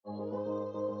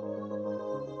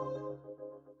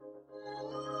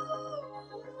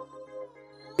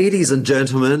Ladies and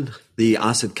gentlemen, the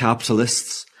acid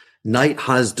capitalists, night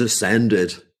has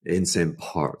descended in St.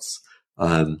 Bart's.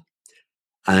 And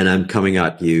I'm coming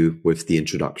at you with the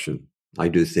introduction. I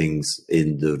do things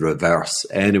in the reverse.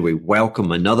 Anyway,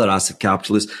 welcome another acid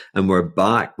capitalist, and we're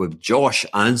back with Josh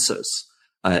Answers.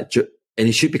 And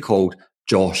he should be called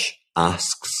Josh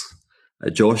Asks.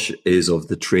 Josh is of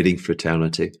the trading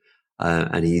fraternity,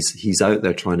 and he's out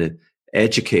there trying to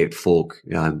educate folk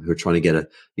who are trying to get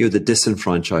the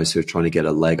disenfranchised who are trying to get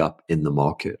a leg up in the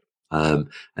market.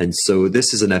 And so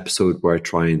this is an episode where I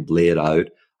try and lay it out.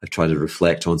 I try to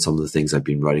reflect on some of the things I've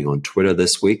been writing on Twitter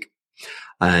this week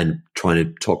and trying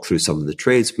to talk through some of the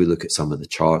trades. We look at some of the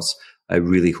charts. I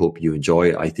really hope you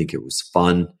enjoy it. I think it was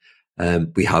fun.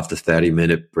 We have the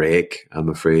 30-minute break, I'm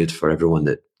afraid, for everyone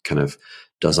that kind of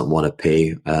doesn't want to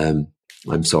pay.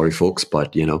 I'm sorry, folks,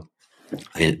 but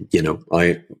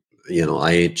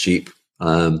I ain't cheap,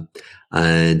 and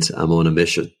I'm on a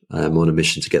mission. I'm on a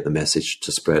mission to get the message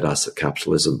to spread asset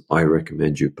capitalism. I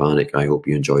recommend you panic. I hope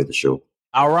you enjoy the show.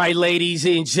 All right, ladies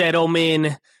and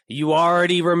gentlemen, you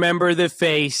already remember the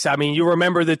face. I mean, you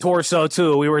remember the torso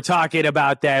too. We were talking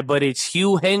about that, but it's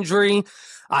Hugh Hendry.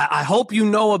 I hope you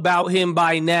know about him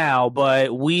by now,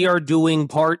 but we are doing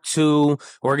part 2.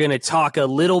 We're going to talk a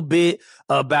little bit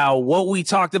about what we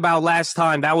talked about last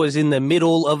time. That was in the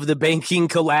middle of the banking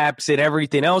collapse and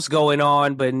everything else going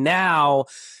on. But now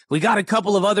we got a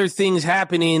couple of other things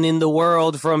happening in the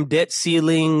world, from debt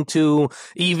ceiling to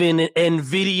even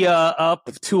NVIDIA up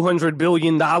 $200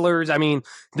 billion. I mean,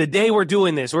 the day we're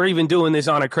doing this, we're even doing this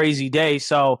on a crazy day.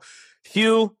 So,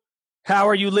 Hugh, how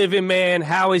are you living, man?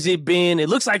 How has it been? It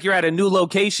looks like you're at a new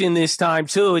location this time,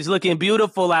 too. It's looking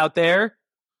beautiful out there.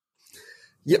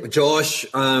 Yep, Josh,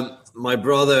 my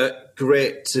brother,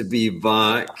 great to be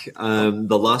back.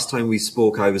 The last time we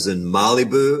spoke, I was in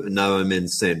Malibu, and now I'm in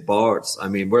St. Bart's. I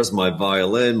mean, where's my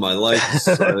violin? My life, it's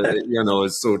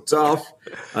so tough.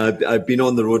 I've been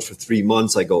on the road for 3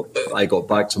 months. I got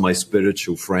back to my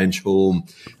spiritual French home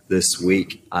this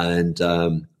week, and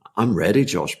I'm ready,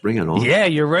 Josh. Bring it on. Yeah,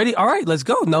 you're ready. All right, let's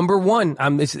go. Number one,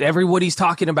 everybody's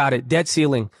talking about it. Debt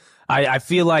ceiling. I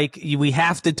feel like we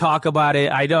have to talk about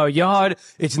it. I know, Yard,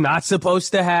 it's not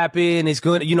supposed to happen. It's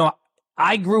good.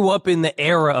 I grew up in the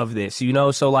era of this,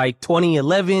 so like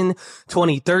 2011,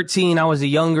 2013, I was a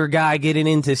younger guy getting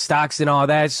into stocks and all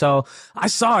that. So I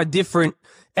saw a different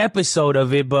episode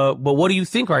of it, but what do you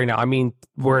think right now? I mean,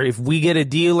 if we get a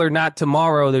deal or not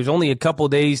tomorrow, there's only a couple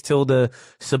days till the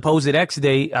supposed X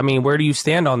date. I mean, where do you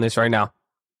stand on this right now?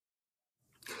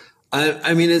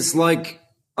 I mean, it's like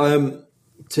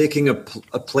taking a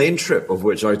plane trip, of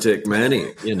which I take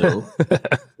many.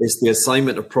 It's the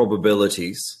assignment of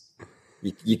probabilities.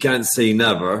 You can't say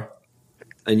never,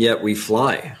 and yet we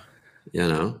fly.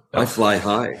 I fly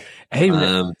high. Hey,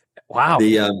 man. Wow.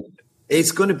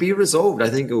 It's going to be resolved. I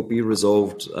think it will be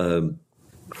resolved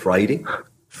Friday.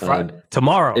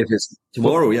 Tomorrow. If it's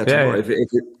tomorrow, tomorrow.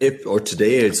 If or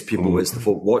today, as the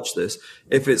folk watch this.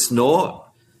 If it's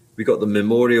not, we got the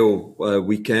Memorial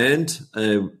weekend.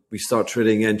 We start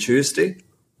trading in Tuesday.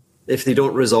 If they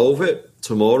don't resolve it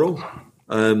tomorrow,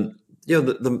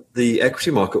 the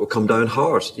equity market will come down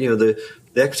hard. The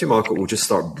equity market will just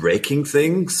start breaking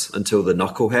things until the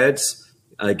knuckleheads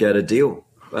get a deal.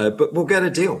 But we'll get a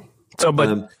deal. So,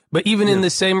 but even in the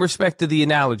same respect to the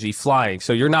analogy, flying.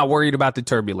 So you're not worried about the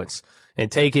turbulence,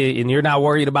 and you're not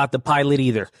worried about the pilot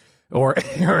either, or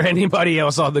anybody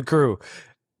else on the crew.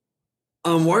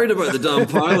 I'm worried about the damn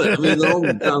pilot. I mean, they're all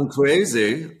damn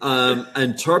crazy.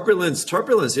 And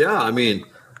turbulence. Yeah. I mean,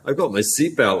 I've got my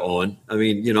seatbelt on. I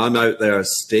mean, I'm out there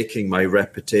staking my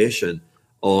reputation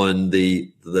on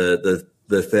the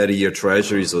 30-year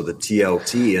treasuries or the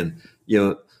TLT, and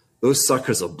those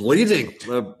suckers are bleeding.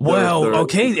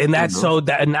 Okay, and that's all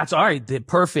right.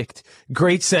 Perfect,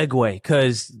 great segue,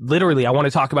 because literally, I want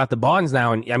to talk about the bonds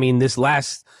now. And I mean, this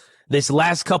last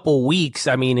couple weeks,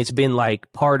 I mean, it's been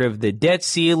like part of the debt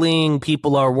ceiling.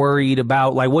 People are worried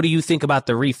about, like, what do you think about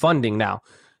the refunding now?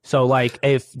 So, like,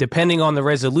 if depending on the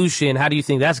resolution, how do you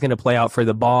think that's going to play out for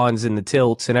the bonds and the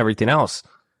tilts and everything else?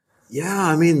 Yeah,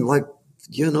 I mean, like,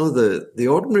 the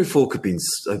ordinary folk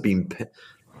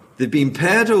they've been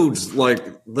peddled like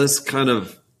this kind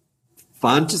of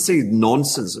fantasy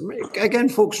nonsense. Again,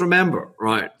 folks, remember,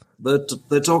 right?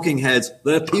 The talking heads,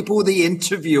 the people they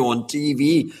interview on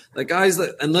TV, the guys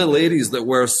and the ladies that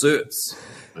wear suits,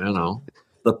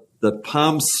 the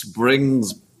Palm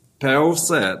Springs Pearl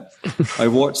set. I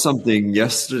watched something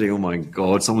yesterday. Oh my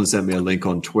God. Someone sent me a link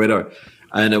on Twitter,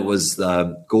 and it was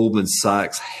Goldman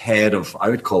Sachs head of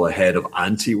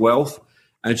anti-wealth.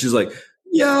 And she's like,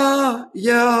 Yeah.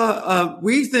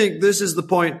 We think this is the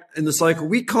point in the cycle.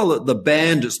 We call it the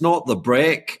bend. It's not the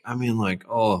break. I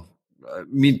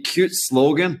mean, cute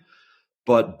slogan,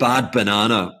 but bad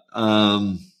banana.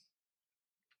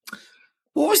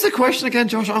 What was the question again,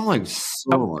 Josh? I'm like,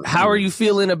 how are you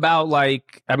feeling about,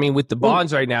 like, I mean, with the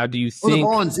bonds right now? Do you think the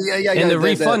bonds? Yeah. And the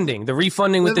refunding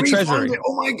with the Treasury?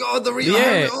 Oh my God,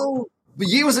 but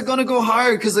years are going to go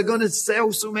higher because they're going to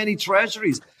sell so many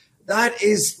treasuries. That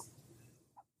is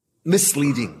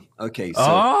misleading. Okay.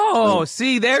 So,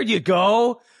 see, there you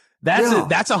go.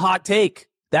 That's a hot take.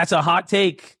 That's a hot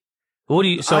take. What do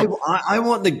you? So I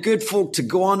want the good folk to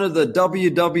go onto the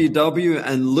www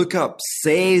and look up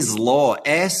Say's law,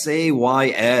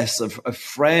 Says, a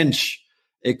French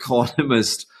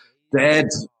economist, dead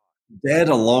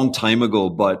a long time ago,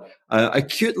 but a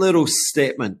cute little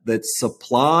statement that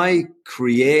supply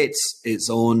creates its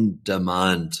own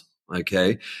demand.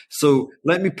 Okay, so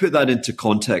let me put that into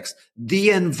context. The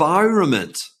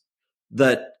environment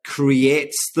that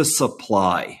creates the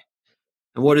supply.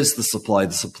 And what is the supply?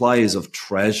 The supply is of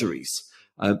treasuries.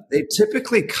 It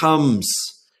typically comes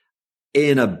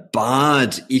in a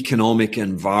bad economic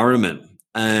environment,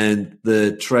 and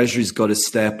the treasury's got to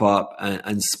step up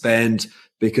and spend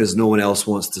because no one else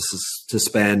wants to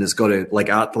spend. It's got to, like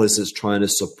Atlas is trying to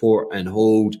support and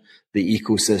hold the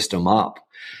ecosystem up.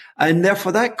 And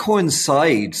therefore that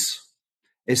coincides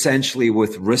essentially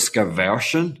with risk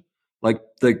aversion. Like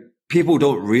the people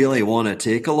don't really want to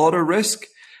take a lot of risk.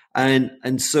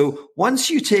 And so once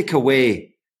you take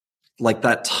away like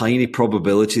that tiny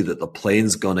probability that the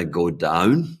plane's going to go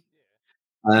down,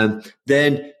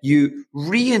 then you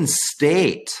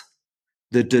reinstate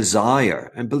the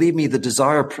desire. And believe me, the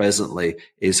desire presently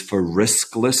is for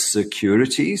riskless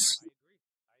securities,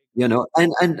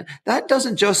 and that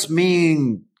doesn't just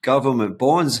mean government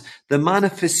bonds. The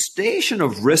manifestation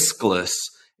of riskless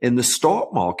in the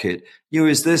stock market,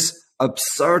 is this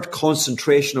absurd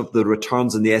concentration of the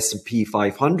returns in the S&P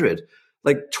 500.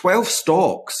 Like 12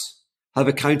 stocks have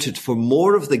accounted for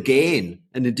more of the gain.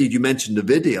 And indeed, you mentioned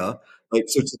NVIDIA.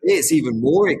 So today it's even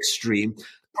more extreme.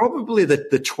 Probably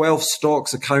the 12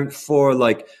 stocks account for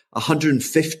like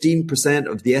 115%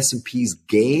 of the S&P's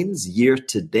gains year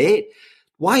to date.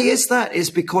 Why is that? It's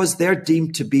because they're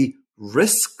deemed to be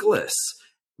riskless.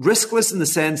 Riskless in the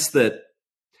sense that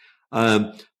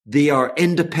they are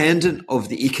independent of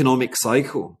the economic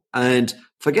cycle. And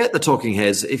forget the talking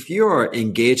heads. If you're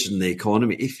engaged in the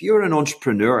economy, if you're an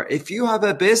entrepreneur, if you have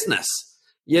a business,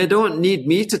 you don't need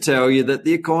me to tell you that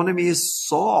the economy is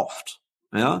soft.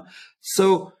 Yeah.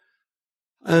 So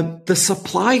the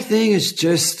supply thing is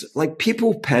just like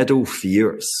people peddle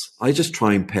fears. I just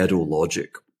try and peddle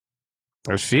logic.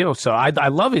 There's feel. So I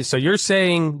love it. So you're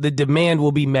saying the demand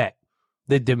will be met.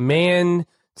 The demand,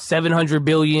 $700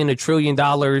 billion, $1 trillion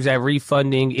at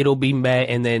refunding, it'll be met.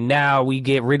 And then now we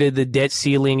get rid of the debt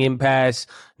ceiling impasse.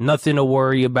 Nothing to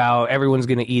worry about. Everyone's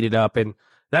going to eat it up. And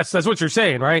that's what you're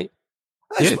saying, right?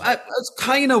 That's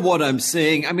kind of what I'm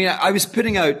saying. I mean, I was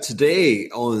putting out today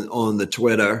on the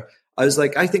Twitter, I was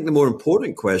like, I think the more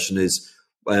important question is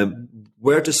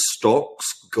where do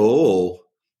stocks go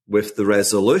with the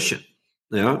resolution?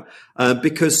 Yeah,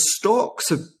 because stocks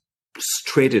have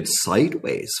traded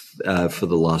sideways for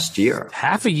the last year.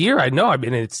 Half a year, I know. I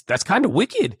mean, that's kind of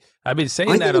wicked. I've been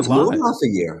saying that a lot. More than half a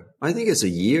year. I think it's a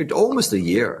year, almost a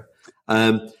year.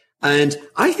 And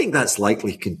I think that's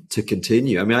likely to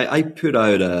continue. I mean, I put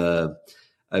out a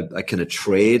kind of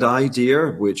trade idea,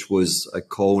 which was a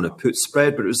call and a put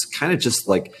spread, but it was kind of just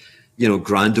like,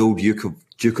 grand old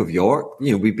Duke of York.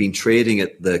 We've been trading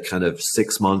at the kind of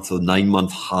 6-month or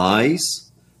 9-month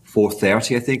highs,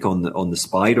 430, I think, on the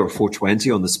spider, or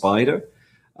 420 on the spider.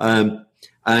 And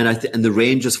the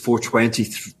range is 420,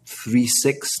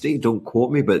 360. Don't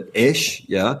quote me, but ish,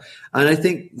 yeah. And I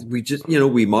think we just,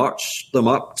 we marched them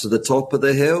up to the top of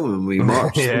the hill and we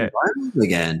marched them down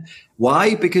again.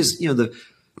 Why? Because the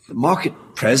market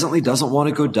presently doesn't want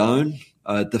to go down.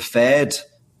 The Fed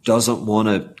doesn't want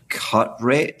to cut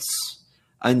rates,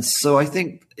 and so I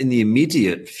think in the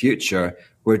immediate future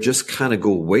we're just kind of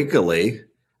go wiggly,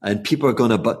 and people are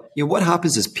going to. But what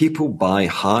happens is people buy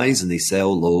highs and they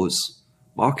sell lows.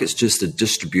 Market's just a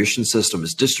distribution system.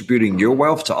 It's distributing your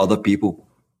wealth to other people.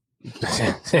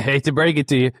 I hate to break it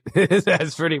to you.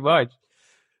 That's pretty much.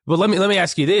 But let me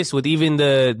ask you this: with even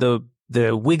the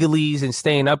wigglies and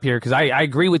staying up here, because I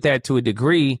agree with that to a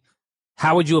degree.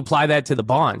 How would you apply that to the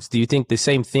bonds? Do you think the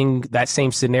same thing, that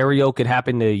same scenario could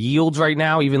happen to yields right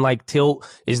now? Even like tilt,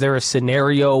 is there a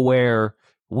scenario where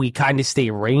we kind of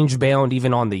stay range bound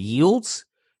even on the yields?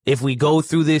 If we go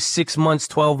through this 6 months,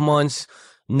 12 months,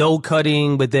 no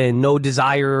cutting, but then no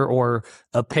desire or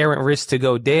apparent risk to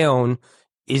go down,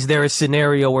 is there a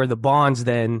scenario where the bonds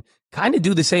then kind of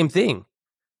do the same thing?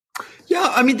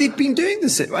 Yeah, I mean, they've been doing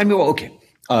this. I mean, well, okay.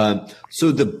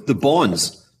 So the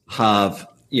bonds have,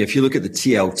 if you look at the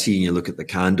TLT and you look at the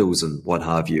candles and what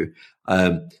have you,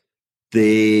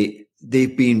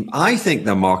 they've been, I think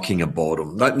they're marking a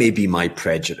bottom. That may be my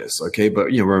prejudice, okay?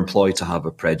 But, we're employed to have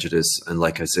a prejudice. And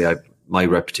like I say, my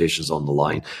reputation's on the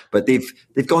line. But they've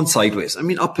gone sideways. I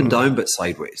mean, up and down, but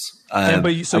sideways.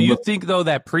 So you think, though,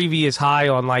 that previous high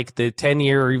on like the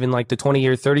 10-year or even like the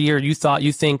 20-year, 30-year,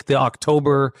 you think the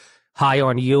October high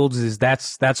on yields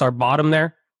that's our bottom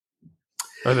there?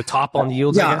 Or the top on the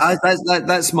yields? Yeah,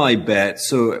 that's my bet.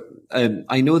 So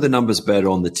I know the numbers better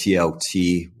on the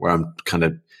TLT, where I'm kind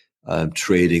of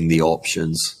trading the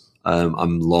options.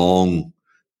 I'm long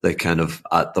the kind of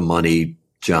at the money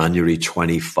January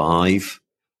 25.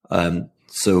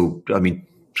 So, I mean,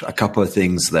 a couple of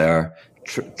things there.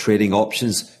 Trading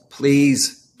options,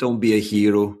 please don't be a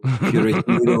hero. If you're a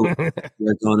hero,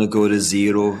 you're going to go to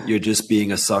zero. You're just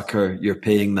being a sucker. You're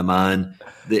paying the man.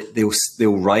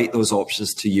 They'll write those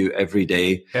options to you every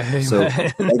day. So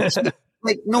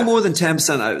like no more than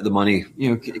 10% out of the money.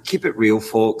 Keep it real,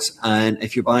 folks. And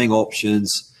if you're buying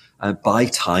options, buy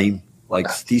time. Like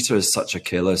theta is such a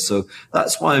killer. So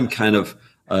that's why I'm kind of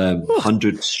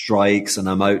 100 strikes and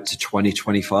I'm out to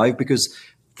 2025 because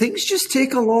things just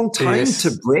take a long time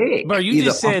to break. Bro, you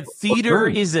just said theater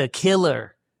is a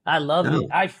killer. I love it.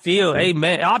 I feel, hey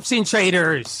man, option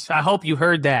traders. I hope you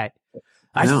heard that.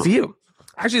 I feel.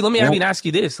 Actually, let me ask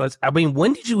you this.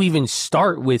 When did you even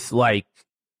start with like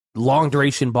long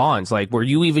duration bonds? Like, were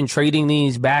you even trading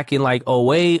these back in like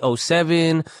 08,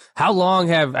 07? How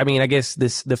long I guess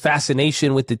the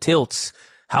fascination with the tilts,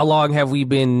 how long have we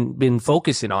been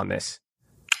focusing on this?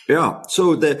 Yeah.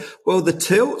 So the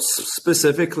tilts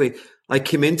specifically, I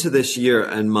came into this year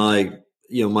and my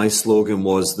slogan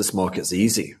was "This market's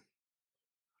easy."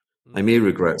 I may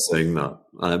regret saying that,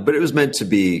 but it was meant to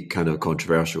be kind of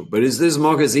controversial. But this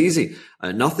market's easy?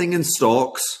 Nothing in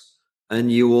stocks, and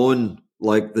you own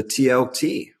like the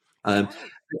TLT.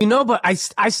 But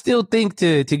I still think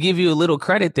to give you a little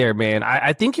credit there, man.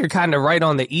 I think you're kind of right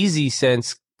on the easy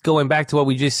sense. Going back to what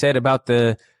we just said about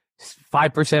the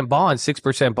 5% bonds,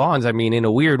 6% bonds. I mean, in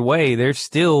a weird way, there's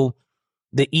still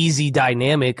the easy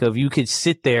dynamic of you could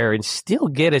sit there and still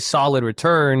get a solid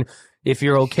return if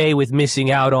you're okay with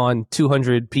missing out on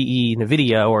 200 PE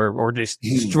NVIDIA or just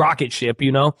rocket ship,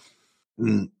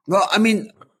 Well, I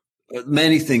mean,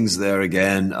 many things there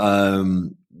again.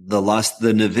 The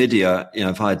NVIDIA,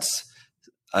 I've had,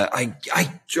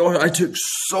 I took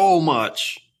so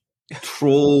much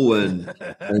troll and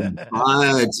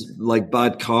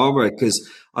bad karma because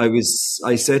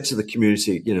I said to the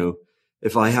community,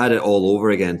 if I had it all over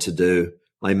again to do,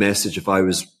 my message, if I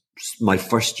was my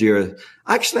first year,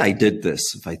 actually I did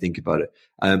this if I think about it,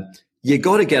 you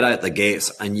got to get out the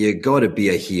gates and you got to be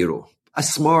a hero, a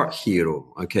smart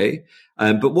hero. Okay.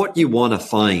 But what you want to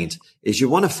find is you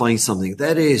want to find something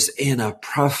that is in a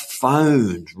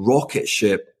profound rocket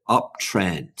ship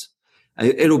uptrend.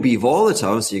 It'll be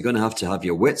volatile, so you're going to have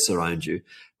your wits around you.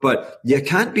 But you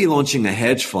can't be launching a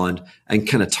hedge fund and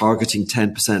kind of targeting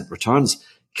 10% returns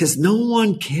because no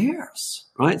one cares,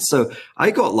 right? So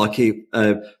I got lucky.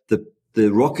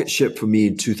 The rocket ship for me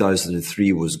in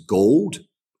 2003 was gold.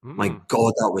 My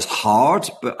God, that was hard,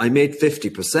 but I made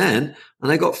 50%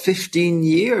 and I got 15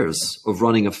 years of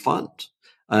running a fund.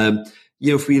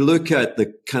 If we look at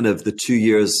the kind of the 2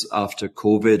 years after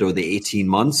COVID or the 18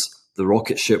 months, the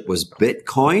rocket ship was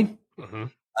Bitcoin.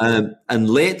 And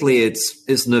lately it's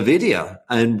NVIDIA.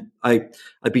 And I've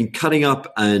been cutting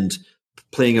up and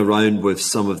playing around with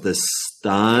some of the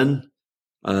Stan,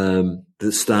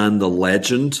 the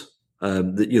legend,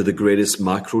 the greatest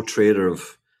macro trader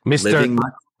of living.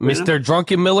 Mr.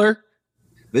 Druckenmiller?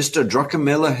 Mr.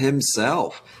 Druckenmiller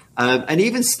himself. And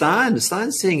even Stan's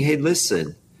saying, hey,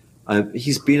 listen,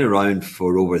 he's been around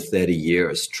for over 30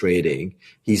 years trading.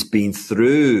 He's been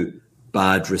through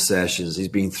bad recessions. He's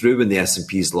been through when the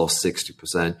S&P's lost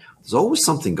 60%. There's always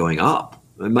something going up.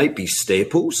 It might be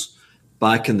staples.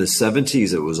 Back in the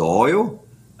 70s, it was oil.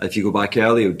 If you go back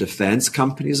earlier, defense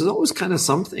companies, there's always kind of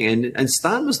something. And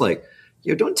Stan was like,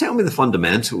 don't tell me the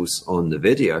fundamentals on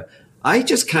NVIDIA. I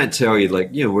just can't tell you,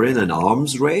 we're in an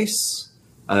arms race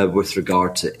with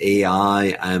regard to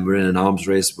AI, and we're in an arms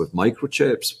race with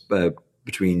microchips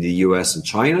between the US and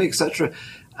China, etc.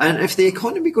 And if the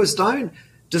economy goes down,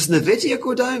 does NVIDIA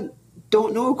go down?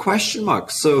 Don't know, question mark.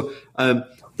 So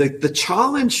the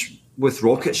challenge with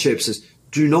rocket ships is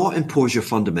do not impose your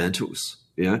fundamentals.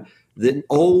 they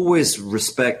always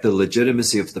respect the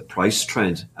legitimacy of the price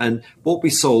trend. And what we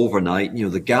saw overnight,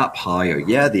 the gap higher,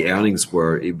 the earnings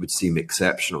it would seem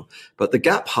exceptional, but the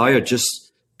gap higher,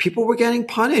 just people were getting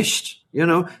punished.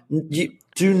 You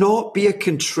do not be a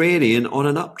contrarian on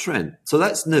an uptrend. So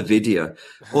that's NVIDIA.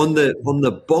 On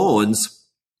the bonds,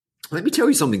 let me tell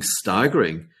you something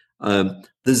staggering. The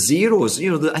zeros,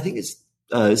 I think it's,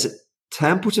 is it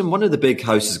Templeton? One of the big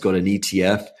houses got an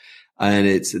ETF, and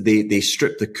they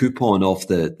strip the coupon off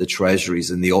the treasuries,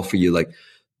 and they offer you like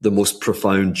the most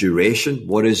profound duration.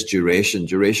 What is duration?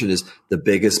 Duration is the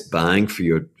biggest bang for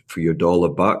your dollar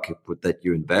buck that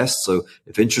you invest. So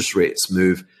if interest rates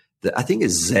move, I think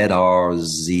it's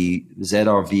ZRVO.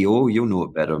 You'll know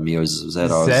it better than me, or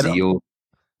ZRZO.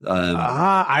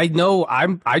 I know.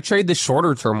 I trade the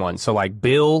shorter term one. So like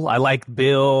Bill, I like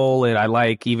Bill, and I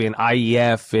like even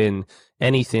IEF and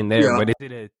anything there. Yeah. But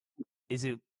is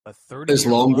it a 30? It's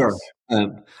longer.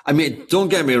 Don't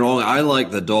get me wrong. I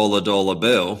like the dollar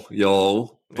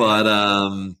bill, but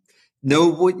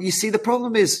no. What you see, the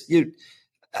problem is you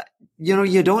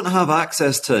don't have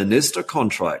access to a NISTA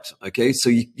contract. Okay, so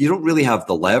you don't really have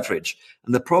the leverage.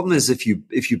 And the problem is if you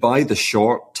buy the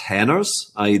short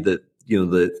tenors, i.e. the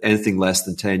anything less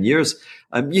than 10 years,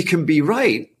 you can be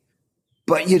right,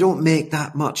 but you don't make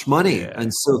that much money. Yeah.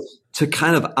 And so to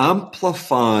kind of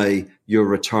amplify your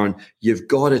return, you've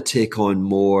got to take on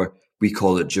more, we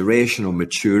call it duration or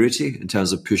maturity, in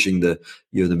terms of pushing the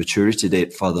maturity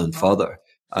date further and further.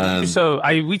 We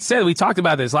talked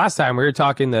about this last time. We were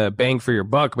talking the bang for your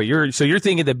buck, but you're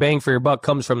thinking the bang for your buck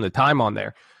comes from the time on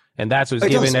there, and that's what's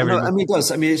given everyone. It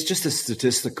does. It's just a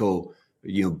statistical,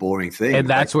 boring thing. And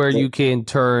that's where you can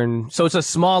turn. So it's a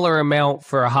smaller amount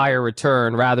for a higher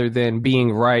return rather than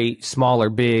being right, small or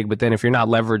big. But then if you're not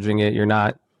leveraging it, you're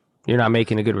not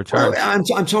making a good return. Well,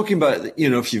 I'm talking about,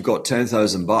 if you've got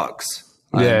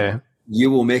 $10,000,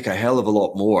 you will make a hell of a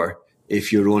lot more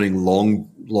if you're owning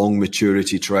long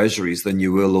maturity treasuries than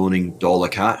you will owning dollar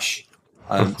cash.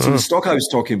 So the stock I was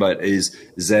talking about is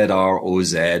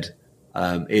ZROZ.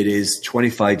 It is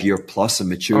 25-year plus in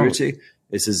maturity.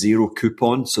 It's a zero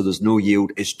coupon, so there's no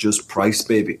yield. It's just price,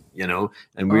 baby, and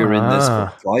we're in this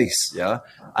for price,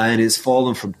 and it's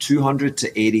fallen from 200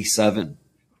 to 87.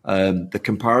 The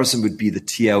comparison would be the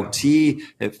TLT.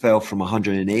 It fell from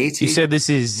 180. You said this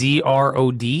is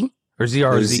ZROD or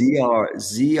ZRZ?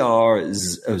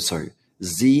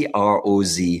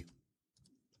 ZROZ.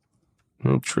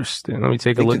 Interesting. Let me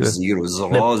take a look at zeros.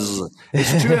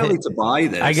 It's too early to buy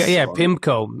this.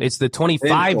 PIMCO. It's the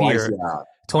 25-year.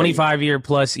 25-year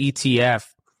plus ETF.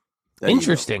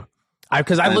 Interesting.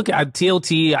 Because I look at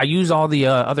TLT. I use all the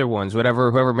other ones,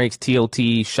 whoever makes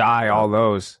TLT, Shy, all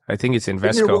those. I think it's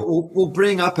Invesco. We'll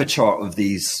bring up a chart of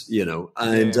these,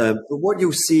 but what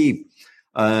you'll see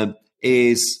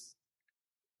is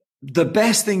the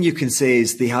best thing you can say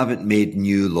is they haven't made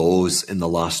new lows in the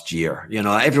last year.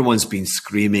 Everyone's been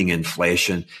screaming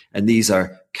inflation, and these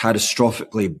are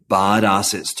catastrophically bad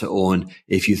assets to own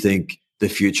if you think the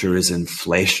future is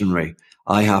inflationary.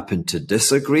 I happen to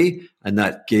disagree, and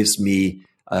that gives me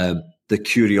the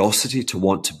curiosity to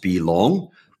want to be long.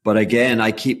 But again,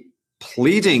 I keep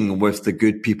pleading with the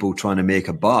good people trying to make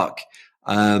a buck.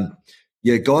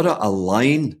 You got to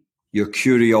align your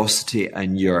curiosity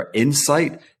and your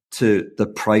insight to the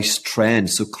price trend.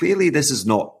 So clearly this is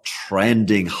not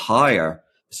trending higher.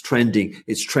 It's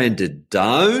trended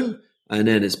down, and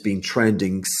then it's been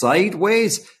trending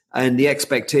sideways. And the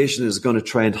expectation is going to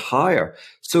trend higher.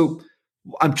 So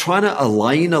I'm trying to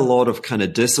align a lot of kind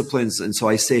of disciplines. And so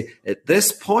I say, at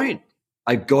this point,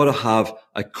 I've got to have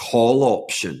a call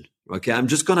option. Okay. I'm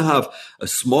just going to have a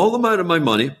small amount of my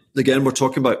money. Again, we're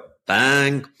talking about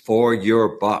bang for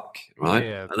your buck, right?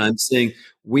 Yeah. And I'm saying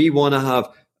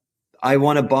I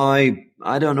want to buy,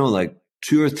 I don't know, like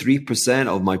 2 or 3%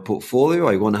 of my portfolio.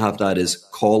 I want to have that as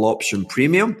call option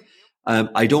premium.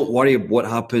 I don't worry what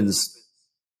happens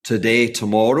today,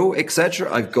 tomorrow,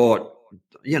 etc. I've got,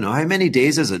 how many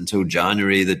days is it until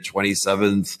January the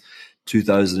 27th,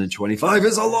 2025?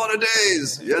 It's a lot of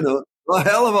days, a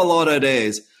hell of a lot of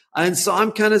days. And so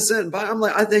I'm kind of sitting back. I'm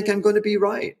like, I think I'm going to be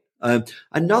right.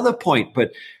 Another point,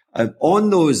 but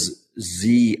on those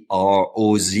ZROZs,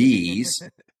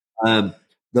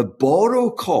 the borrow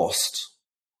cost,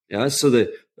 so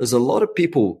there's a lot of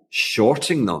people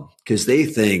shorting them because they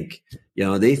think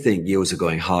yields are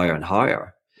going higher and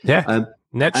higher. Yeah.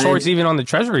 Net shorts even on the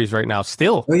treasuries right now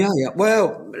still. Oh, yeah.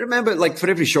 Well, remember, like for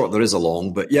every short, there is a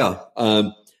long, but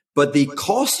but the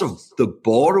cost of the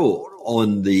borrow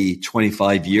on the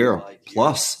 25-year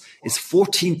plus is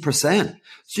 14%.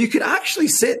 So you could actually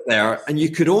sit there and you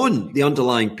could own the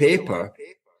underlying paper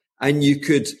and you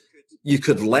could you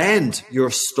could lend your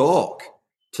stock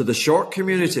to the short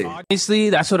community. Honestly,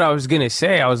 that's what I was going to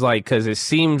say. I was like, because it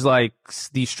seems like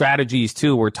these strategies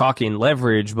too, we're talking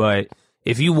leverage, but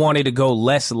if you wanted to go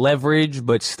less leverage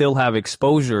but still have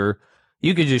exposure,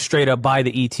 you could just straight up buy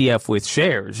the ETF with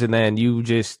shares, and then you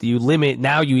limit.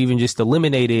 Now you even just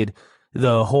eliminated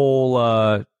the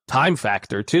whole time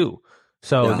factor too.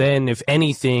 So then, if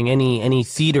anything, any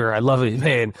theater, I love it,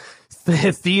 man.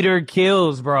 Theater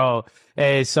kills, bro.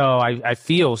 And so I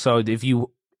feel so if you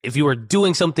were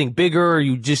doing something bigger or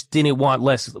you just didn't want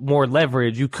more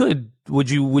leverage, you could. Would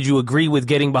you agree with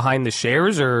getting behind the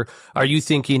shares, or are you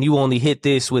thinking you only hit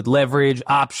this with leverage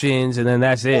options and then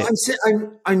that's it?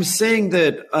 Well, I'm saying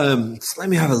that. So let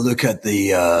me have a look at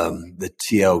the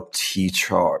TLT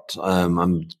chart.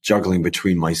 I'm juggling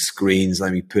between my screens.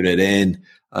 Let me put it in.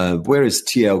 Where is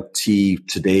TLT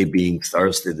today, being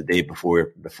Thursday, the day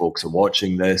before the folks are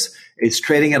watching this? It's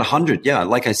trading at 100. Yeah,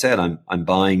 like I said, I'm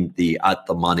buying at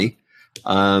the money,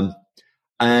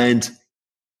 and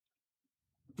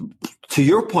to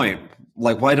your point,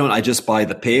 like, why don't I just buy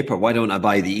the paper? Why don't I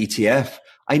buy the ETF?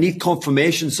 I need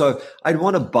confirmation. So I'd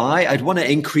want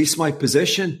to increase my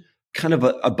position kind of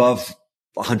above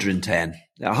 110.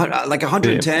 Like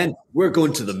 110, we're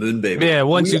going to the moon, baby. Yeah,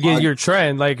 once you get your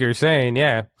trend, like you're saying,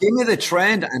 yeah. Give me the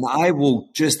trend and I will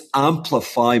just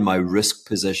amplify my risk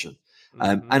position.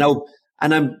 And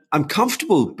I'm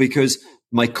comfortable because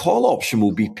my call option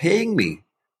will be paying me,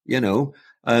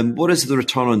 what is the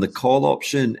return on the call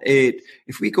option?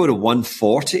 If we go to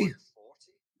 140,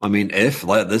 I mean,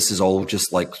 this is all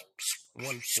just like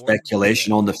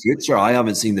speculation on the future. I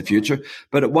haven't seen the future,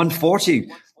 but at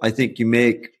 140, I think you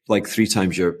make like 3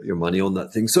 times your money on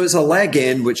that thing. So it's a leg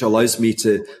in, which allows me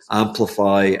to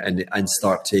amplify and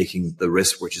start taking the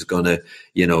risk, which is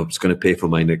it's going to pay for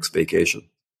my next vacation.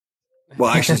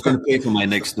 Well, actually, it's going to pay for my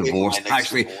next divorce.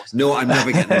 Actually, no, I'm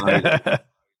never getting married.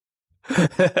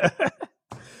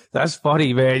 That's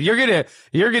funny, man. You're gonna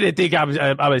think I'm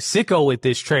a sicko with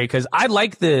this trade because I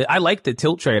like the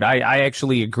tilt trade. I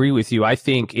actually agree with you. I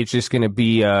think it's just gonna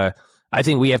be. I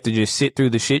think we have to just sit through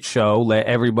the shit show, let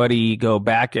everybody go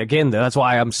back again. That's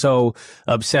why I'm so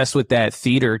obsessed with that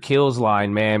theater kills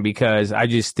line, man. Because I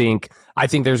think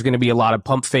there's going to be a lot of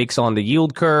pump fakes on the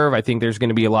yield curve. I think there's going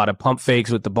to be a lot of pump fakes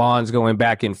with the bonds going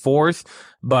back and forth.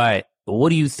 But what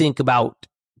do you think about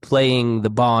playing the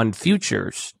bond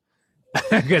futures?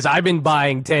 Because I've been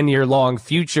buying 10-year long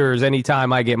futures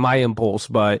anytime I get my impulse,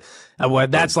 but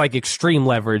that's like extreme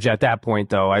leverage at that point,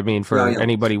 though. I mean, for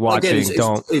anybody watching,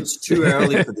 it's too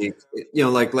early for the,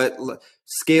 let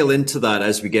scale into that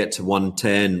as we get to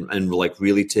 110 and like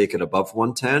really take it above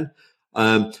 110.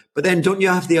 But then don't you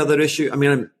have the other issue? I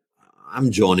mean, I'm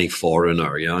Johnny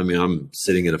Foreigner, I mean, I'm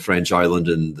sitting in a French island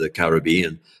in the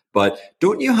Caribbean. But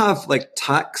don't you have like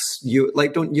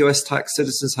don't US tax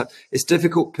citizens have, it's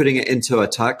difficult putting it into a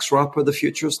tax wrapper, the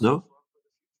futures, no?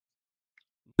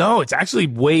 No, it's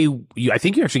actually I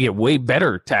think you actually get way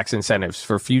better tax incentives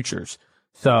for futures.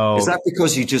 So is that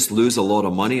because you just lose a lot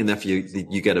of money and if you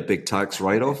get a big tax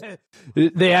write-off?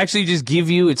 They actually just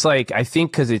give you, it's like, I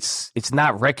think because it's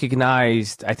not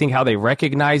recognized. I think how they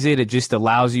recognize it just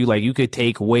allows you, like, you could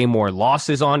take way more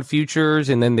losses on futures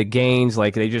and then the gains,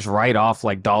 like, they just write off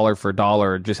like dollar for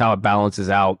dollar, just how it balances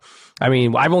out. I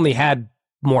mean, I've only had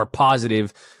more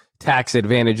positive tax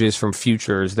advantages from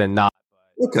futures than not.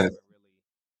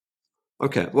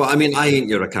 Okay. Well, I mean, I ain't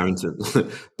your accountant,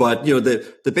 but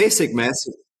the basic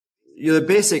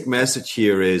message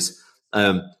here is,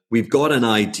 we've got an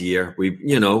idea.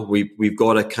 We've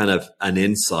got a kind of an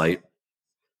insight.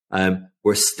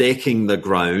 We're staking the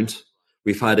ground.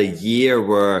 We've had a year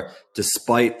where,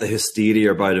 despite the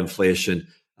hysteria about inflation,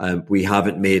 we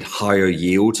haven't made higher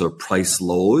yields or price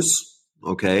lows.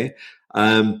 Okay.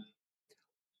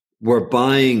 We're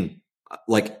buying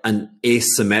like an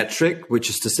asymmetric, which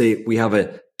is to say we have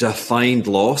a defined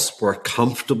loss. We're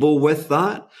comfortable with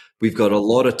that. We've got a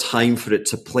lot of time for it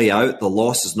to play out. The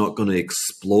loss is not going to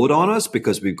explode on us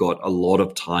because we've got a lot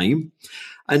of time.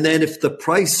 And then if the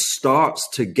price starts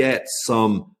to get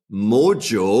some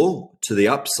mojo to the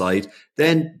upside,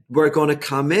 then we're going to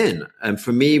come in. And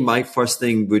for me, my first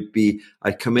thing would be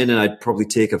I'd come in and I'd probably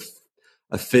take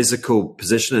a physical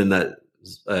position in that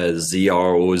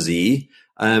ZROZ.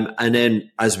 And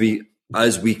then as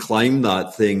we climb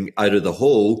that thing out of the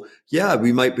hole,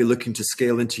 we might be looking to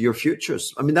scale into your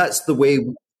futures. I mean, that's the way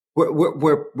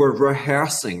we're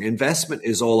rehearsing. Investment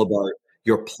is all about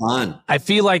your plan. I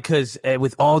feel like because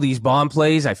with all these bond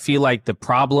plays, I feel like the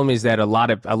problem is that a lot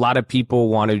of people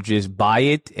want to just buy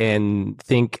it and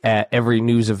think every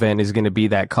news event is going to be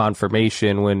that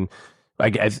confirmation when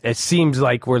Like it seems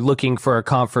like we're looking for a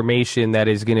confirmation that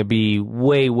is going to be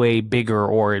way, way bigger,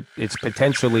 or it's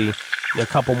potentially a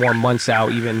couple more months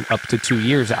out, even up to 2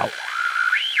 years out.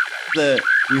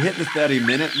 We hit the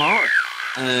 30-minute mark,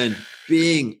 and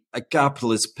being a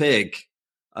capitalist pig.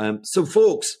 So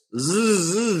folks,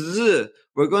 we're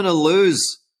going to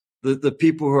lose the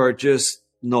people who are just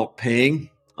not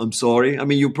paying. I'm sorry. I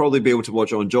mean, you'll probably be able to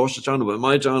watch it on Josh's channel, but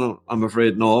my channel, I'm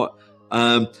afraid not.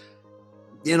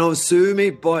 Sue me,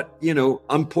 but,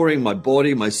 I'm pouring my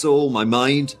body, my soul, my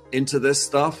mind into this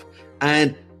stuff.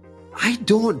 And I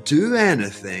don't do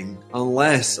anything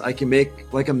unless I can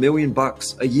make like $1 million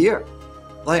a year.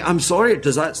 Like, I'm sorry,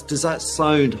 does that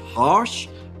sound harsh?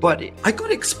 But I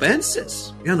got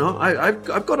expenses,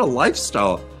 I've got a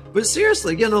lifestyle. But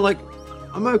seriously,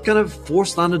 I'm a kind of 4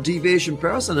 standard deviation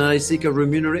person, and I seek a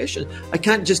remuneration. I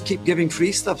can't just keep giving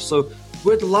free stuff. So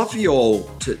we'd love you all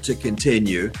to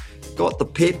continue. Got the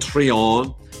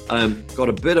Patreon, got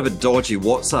a bit of a dodgy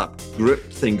WhatsApp group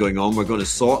thing going on. We're going to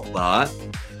sort that.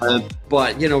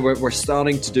 But we're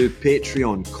starting to do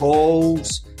Patreon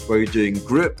calls. We're doing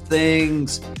group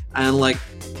things, and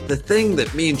the thing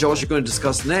that me and Josh are going to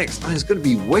discuss next is going to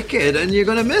be wicked, and you're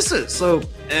going to miss it. So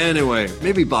anyway,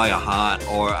 maybe buy a hat,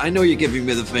 or I know you're giving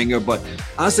me the finger, but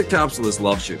Acid Capitalist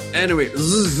loves you. Anyway,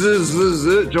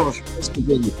 Josh, let's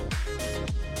continue.